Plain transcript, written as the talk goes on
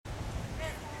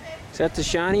Is that the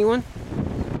shiny one?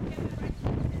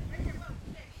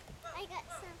 I got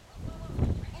some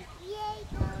and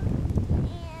Diego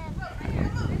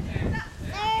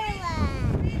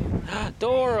and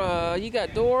Dora, you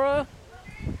got Dora?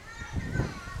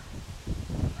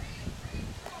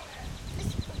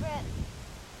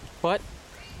 What?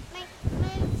 My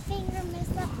finger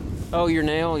messed up. Oh, your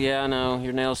nail? Yeah, I know.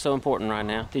 Your nail's so important right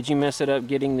now. Did you mess it up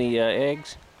getting the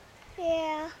eggs?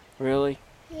 Yeah. Really?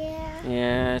 Yeah.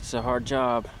 Yeah, it's a hard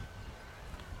job.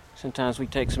 Sometimes we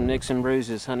take some nicks and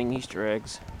bruises hunting Easter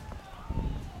eggs.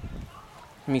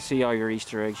 Let me see all your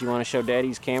Easter eggs. You want to show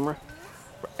Daddy's camera?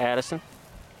 Addison?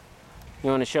 You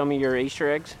want to show me your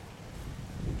Easter eggs?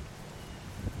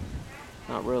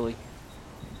 Not really.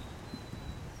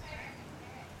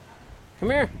 Come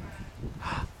here.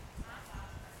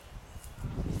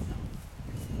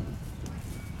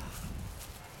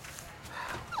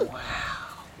 Wow,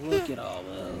 look at all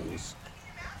those.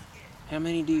 How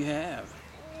many do you have?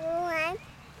 1,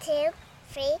 2,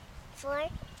 3, 4,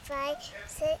 5,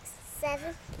 6,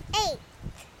 7, 8.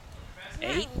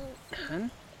 8? Huh?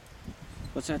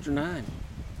 What's after 9?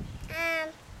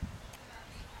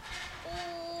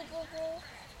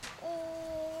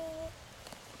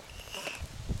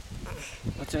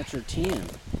 What's after 10?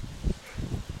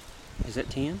 Is that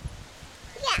 10?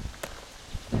 Yeah.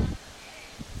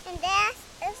 And that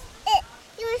is it.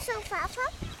 You want some Fafa?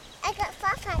 I got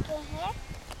Fafa in here.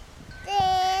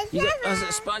 There's You got, is it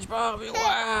SpongeBob?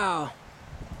 Wow.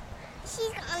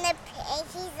 She's on the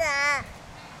pizza.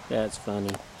 That's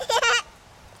funny.